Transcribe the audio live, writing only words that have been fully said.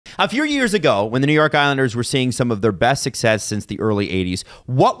A few years ago, when the New York Islanders were seeing some of their best success since the early 80s,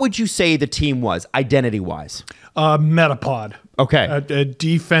 what would you say the team was, identity-wise? Metapod. Okay. A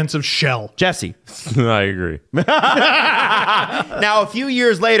defensive shell. Jesse. I agree. Now, a few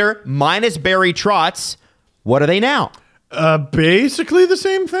years later, minus Barry Trotz, what are they now? Basically the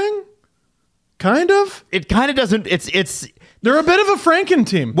same thing. Kind of. It kind of doesn't, They're a bit of a Franken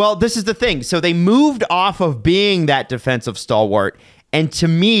team. well, this is the thing. So they moved off of being that defensive stalwart, and to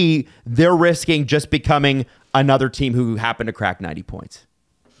me, they're risking just becoming another team who happened to crack 90 points.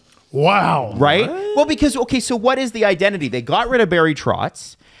 Wow. Right? Well, because, okay, so what is the identity? They got rid of Barry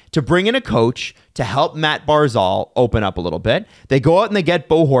Trotz to bring in a coach to help Matt Barzal open up a little bit. They go out and they get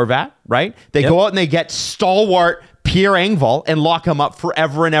Bo Horvat, right? They go out and they get stalwart Pierre Engvall and lock him up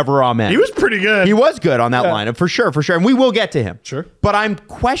forever and ever, amen. He was pretty good. He was good on that lineup, for sure. And we will get to him. Sure. But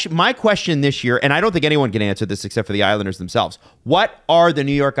my question this year, and I don't think anyone can answer this except for the Islanders themselves. What are the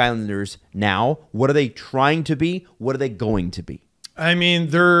New York Islanders now? What are they trying to be? What are they going to be? I mean,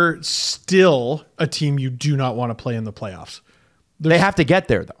 they're still a team you do not want to play in the playoffs. They have to get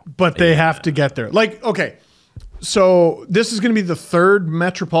there, though. But they have to get there. Like, okay, so this is going to be the third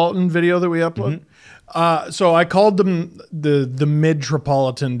Metropolitan video that we upload. So I called them the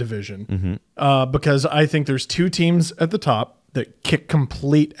Metropolitan Division because I think there's two teams at the top that kick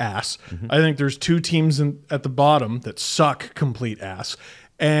complete ass. I think there's two teams at the bottom that suck complete ass.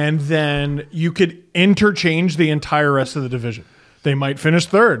 And then you could interchange the entire rest of the division. They might finish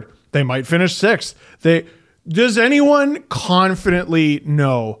third. They might finish sixth. Does anyone confidently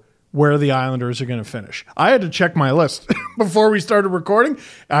know where the Islanders are going to finish? I had to check my list before we started recording.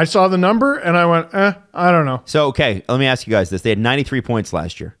 I saw the number and I went, I don't know. So, okay, let me ask you guys this. They had 93 points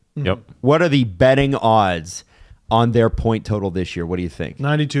last year. Yep. What are the betting odds on their point total this year? What do you think?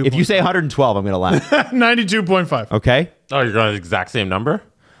 92. If you say 112, I'm going to laugh. 92.5. Okay? Oh, you're going to the exact same number?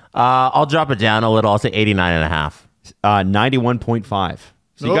 I'll drop it down a little. I'll say 89.5. 91.5.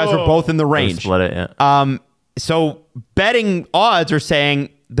 So you guys were both in the range. Split it, yeah. So betting odds are saying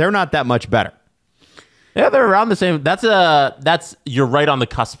they're not that much better. Yeah, they're around the same. That's you're right on the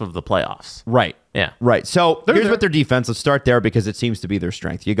cusp of the playoffs. Right. Yeah. Right. So here's there. what their defense. Let's start there because it seems to be their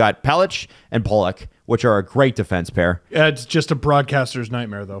strength. You got Pelech and Pollock, which are a great defense pair. It's just a broadcaster's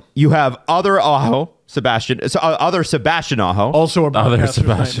nightmare, though. You have other Sebastian Aho. Also a Other broadcaster's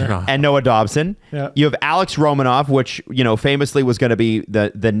Sebastian. nightmare. And Noah Dobson. Yeah. You have Alex Romanov, which, famously was going to be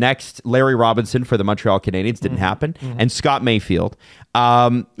the next Larry Robinson for the Montreal Canadiens. Didn't happen. And Scott Mayfield.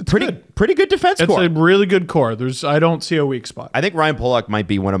 Pretty good defense It's core. a really good core. I don't see a weak spot. I think Ryan Pollock might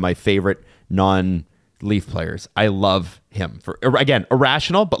be one of my favorite non-Leaf players. I love him. Again,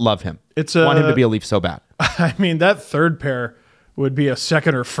 irrational, but love him. Want him to be a Leaf so bad. I mean, that third pair would be a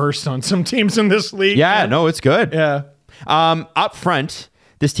second or first on some teams in this league. Yeah, no, it's good. Yeah. Up front,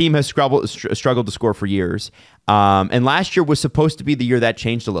 this team has struggled to score for years. And last year was supposed to be the year that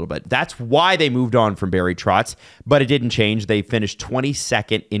changed a little bit. That's why they moved on from Barry Trotz, but it didn't change. They finished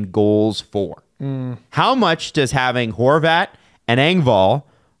 22nd in goals for. How much does having Horvat and Engvall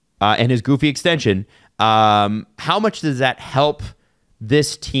and his goofy extension, how much does that help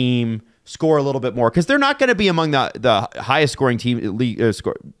this team score a little bit more? Because they're not going to be among the highest scoring teams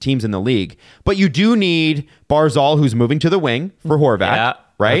in the league, but you do need Barzal, who's moving to the wing for Horvat. Yeah.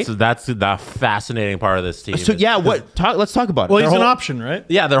 Right? That's the fascinating part of this team. So yeah, let's talk about it. Well, he's an option, right?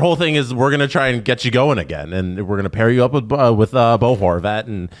 Yeah, their whole thing is we're going to try and get you going again, and we're going to pair you up with Bo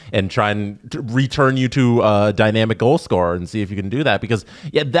Horvat and try and return you to a dynamic goal scorer and see if you can do that. Because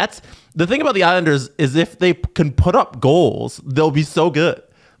that's the thing about the Islanders is if they can put up goals, they'll be so good.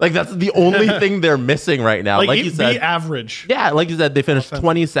 Like that's the only thing they're missing right now. Like you said, be average. Yeah, like you said, they finished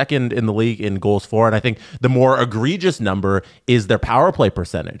 22nd in the league in goals for, and I think the more egregious number is their power play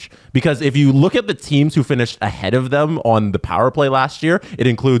percentage. Because if you look at the teams who finished ahead of them on the power play last year, it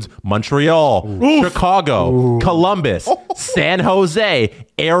includes Montreal, Chicago, Columbus, San Jose,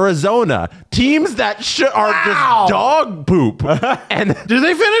 Arizona, teams that are just dog poop. And Did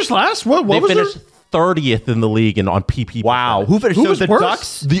they finish last? What they was finished 30th in the league and on PP. Wow. Who finished? Who So was the worse?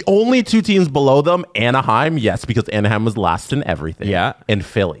 Ducks? The only two teams below them, Anaheim, yes, because Anaheim was last in everything. Yeah. And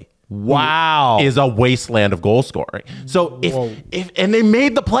Philly. Wow. Is a wasteland of goal scoring. So if and they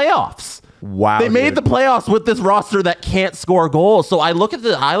made the playoffs. Wow. They made dude. the playoffs with this roster that can't score goals. So I look at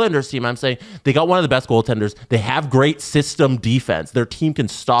the Islanders team, I'm saying they got one of the best goaltenders. They have great system defense. Their team can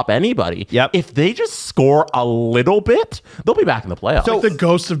stop anybody. Yep. If they just score a little bit, they'll be back in the playoffs. Like the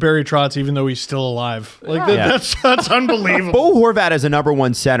ghost of Barry Trotz, even though he's still alive. Like that's unbelievable. Bo Horvat as a number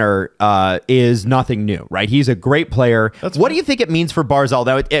one center is nothing new, right? He's a great player. What do you think it means for Barzal?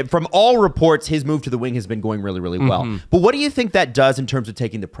 Now, from all reports, his move to the wing has been going really, really well. But what do you think that does in terms of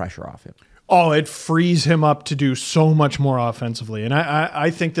taking the pressure off him? Oh, it frees him up to do so much more offensively. And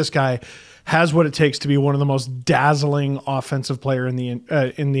I think this guy has what it takes to be one of the most dazzling offensive player in the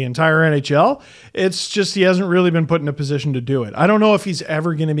entire NHL. It's just he hasn't really been put in a position to do it. I don't know if he's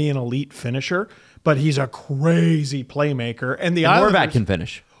ever going to be an elite finisher, but he's a crazy playmaker. And Horvat can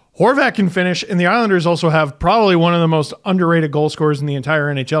finish. Horvat can finish, and the Islanders also have probably one of the most underrated goal scorers in the entire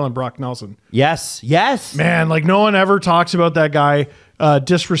NHL in Brock Nelson. Yes. Man, like no one ever talks about that guy.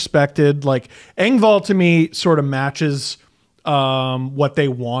 Disrespected. Like Engvall to me sort of matches what they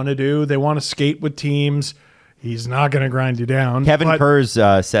want to do. They want to skate with teams. He's not going to grind you down. Kevin Kurz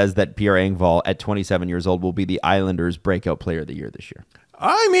says that Pierre Engvall at 27 years old will be the Islanders breakout player of the year this year.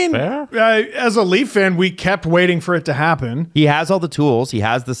 I mean, as a Leaf fan, we kept waiting for it to happen. He has all the tools. He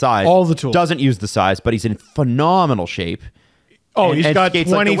has the size. All the tools. Doesn't use the size, but he's in phenomenal shape. Oh, he's got skates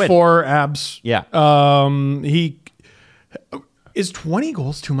like the wind. 24 abs. Yeah. He is 20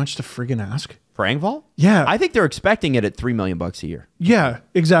 goals too much to friggin' ask? For Engvall? Yeah. I think they're expecting it at $3 million a year. Yeah,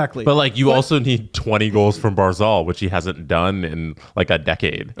 exactly. But like you also need 20 goals from Barzal, which he hasn't done in like a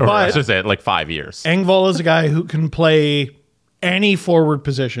decade. Or I should say like 5 years. Engvall is a guy who can play any forward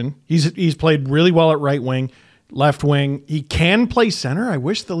position. He's played really well at right wing, left wing. He can play center. I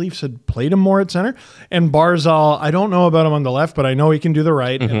wish the Leafs had played him more at center. And Barzal, I don't know about him on the left, but I know he can do the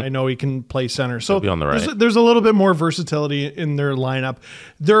right, and I know he can play center. So be on the right. There's a little bit more versatility in their lineup.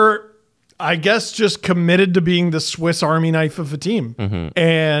 They're, I guess, just committed to being the Swiss Army knife of a team.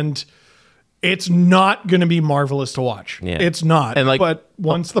 And it's not going to be marvelous to watch. Yeah. It's not. And but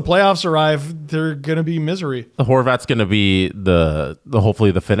once the playoffs arrive, they're going to be misery. Horvat's going to be the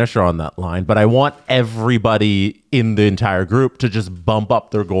hopefully the finisher on that line, but I want everybody in the entire group to just bump up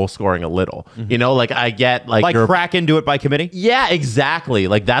their goal scoring a little. You know, like I get like Kraken do it by committee? Yeah, exactly.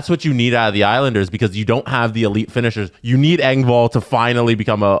 Like that's what you need out of the Islanders because you don't have the elite finishers. You need Engvall to finally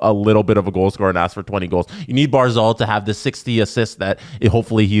become a little bit of a goal scorer and ask for 20 goals. You need Barzal to have the 60 assists that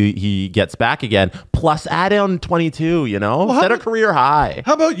hopefully he gets back again. Plus add on 22, you know? Set a career high.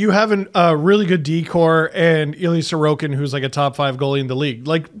 How about you having a really good D-core and Ilya Sorokin, who's like a top 5 goalie in the league?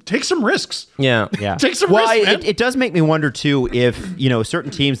 Like, take some risks. Yeah. Take some risks, man. It does make me wonder, too, if, you know, certain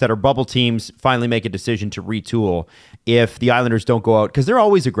teams that are bubble teams finally make a decision to retool if the Islanders don't go out, because they're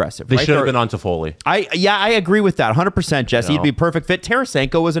always aggressive. They should have been on Toffoli. I agree with that 100%, Jesse. He'd be a perfect fit.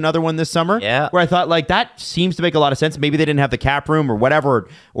 Tarasenko was another one this summer where I thought, like, that seems to make a lot of sense. Maybe they didn't have the cap room or whatever,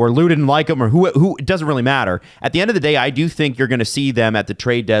 or Lou didn't like him, or who it doesn't really matter. At the end of the day, I do think you're going to see them at the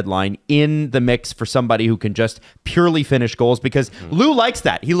trade deadline in the mix for somebody who can just purely finish goals, because Lou likes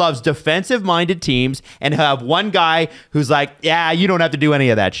that. He loves defensive-minded teams and have one guy who's like, yeah, you don't have to do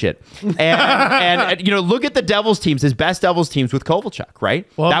any of that shit. And you know, look at the Devils teams, his best Devils teams with Kovalchuk, right?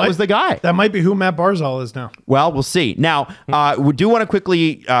 Well, that was the guy. That might be who Matt Barzal is now. Well, we'll see. Now, we do want to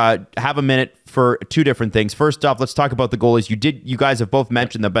quickly have a minute for two different things. First off, let's talk about the goalies. You guys have both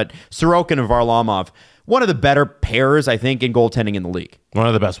mentioned them, but Sorokin and Varlamov, one of the better pairs, I think, in goaltending in the league. One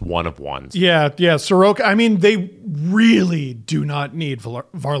of the best one-of-ones. Yeah. Sorokin, I mean, they really do not need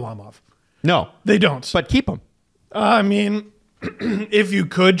Varlamov. No. They don't. But keep him. I mean, if you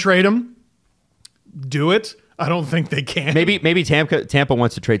could trade him, do it. I don't think they can. Maybe Tampa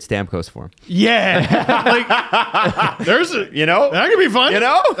wants to trade Stamkos for him. Yeah. Like, there's a, you know, that could be fun. You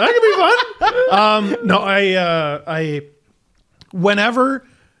know, that could be fun. No, I whenever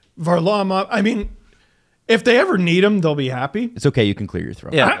Varlamov, I mean, if they ever need him, they'll be happy. It's okay. You can clear your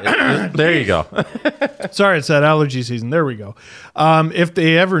throat. Yeah. There you go. Sorry, it's that allergy season. There we go. If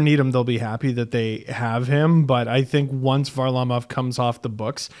they ever need him, they'll be happy that they have him. But I think once Varlamov comes off the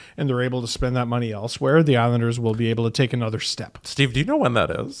books and they're able to spend that money elsewhere, the Islanders will be able to take another step. Steve, do you know when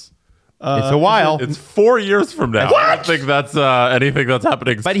that is? It's a while. It's 4 years from now. What? I don't think that's anything that's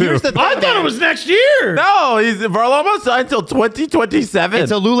happening But soon. here's the thing. I thought it was next year. No, Varlamov signed until 2027.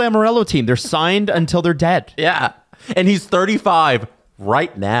 It's a Lou Lamoriello team. They're signed until they're dead. Yeah. And he's 35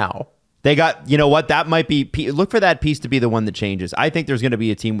 right now. They got, you know what? That might be, look for that piece to be the one that changes. I think there's going to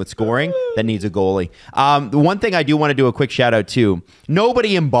be a team with scoring that needs a goalie. The one thing I do want to do a quick shout out to,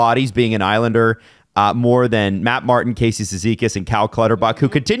 nobody embodies being an Islander more than Matt Martin, Casey Cizikas, and Cal Clutterbuck, who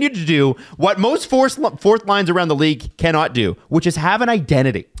continue to do what most fourth lines around the league cannot do, which is have an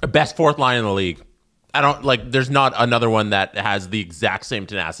identity. Best fourth line in the league. I don't like. There's not another one that has the exact same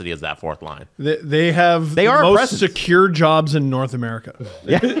tenacity as that fourth line. They have the are most secure jobs in North America.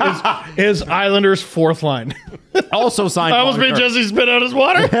 is Islanders' fourth line. Also signed. I almost made Jesse spit out his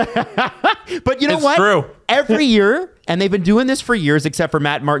water. But you know what? True. Every year, and they've been doing this for years, except for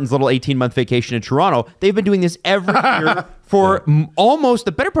Matt Martin's little 18-month vacation in Toronto. They've been doing this every year for almost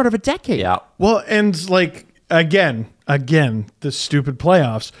the better part of a decade. Yeah. Well, and like again, the stupid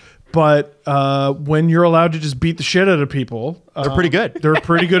playoffs. But when you're allowed to just beat the shit out of people, They're pretty good. They're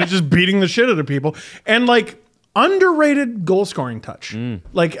pretty good at just beating the shit out of people. And like underrated goal scoring touch.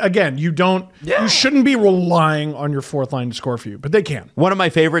 Like again, you shouldn't be relying on your fourth line to score for you, but they can. One of my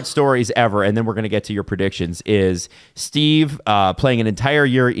favorite stories ever, and then we're going to get to your predictions, is Steve playing an entire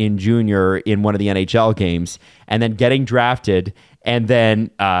year in junior in one of the NHL games and then getting drafted. And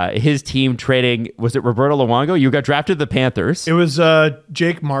then his team trading, was it Roberto Luongo? You got drafted to the Panthers. It was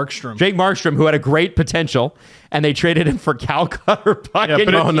Jake Markstrom. Jake Markstrom, who had a great potential, and they traded him for Cal Clutterbuck.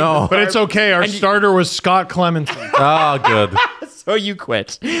 Yeah, but it's okay. Our starter was Scott Clemenson. Oh, good. So you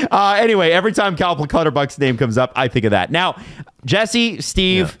quit. Anyway, every time Cal Clutterbuck's name comes up, I think of that. Now, Jesse,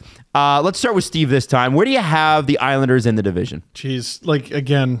 Steve, let's start with Steve this time. Where do you have the Islanders in the division? Jeez, like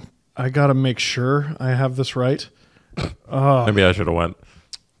again, I got to make sure I have this right. Maybe I should have went.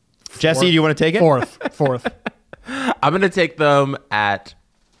 Jesse, do you want to take it? Fourth. I'm going to take them at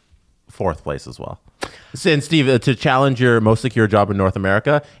fourth place as well. And Steve, to challenge your most secure job in North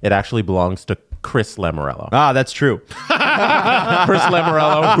America, it actually belongs to Chris Lamorello. Ah, that's true. Chris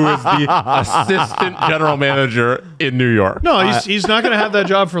Lamorello, who is the assistant general manager in New York. No, he's not going to have that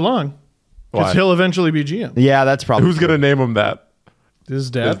job for long because Why? he'll eventually be GM. Yeah, that's probably Who's going to name him that? His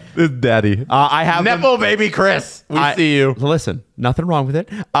dad. His daddy. I have Nepo baby Chris. We see you. Listen, nothing wrong with it.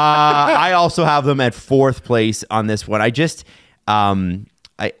 I also have them at fourth place on this one. I just,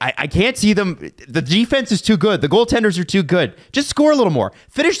 I can't see them. The defense is too good. The goaltenders are too good. Just score a little more.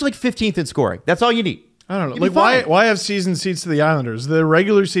 Finish like 15th in scoring. That's all you need. I don't know. You'll be Like fine. why have season seats to the Islanders? The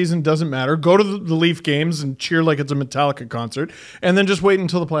regular season doesn't matter. Go to the Leaf games and cheer like it's a Metallica concert, and then just wait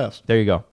until the playoffs. There you go.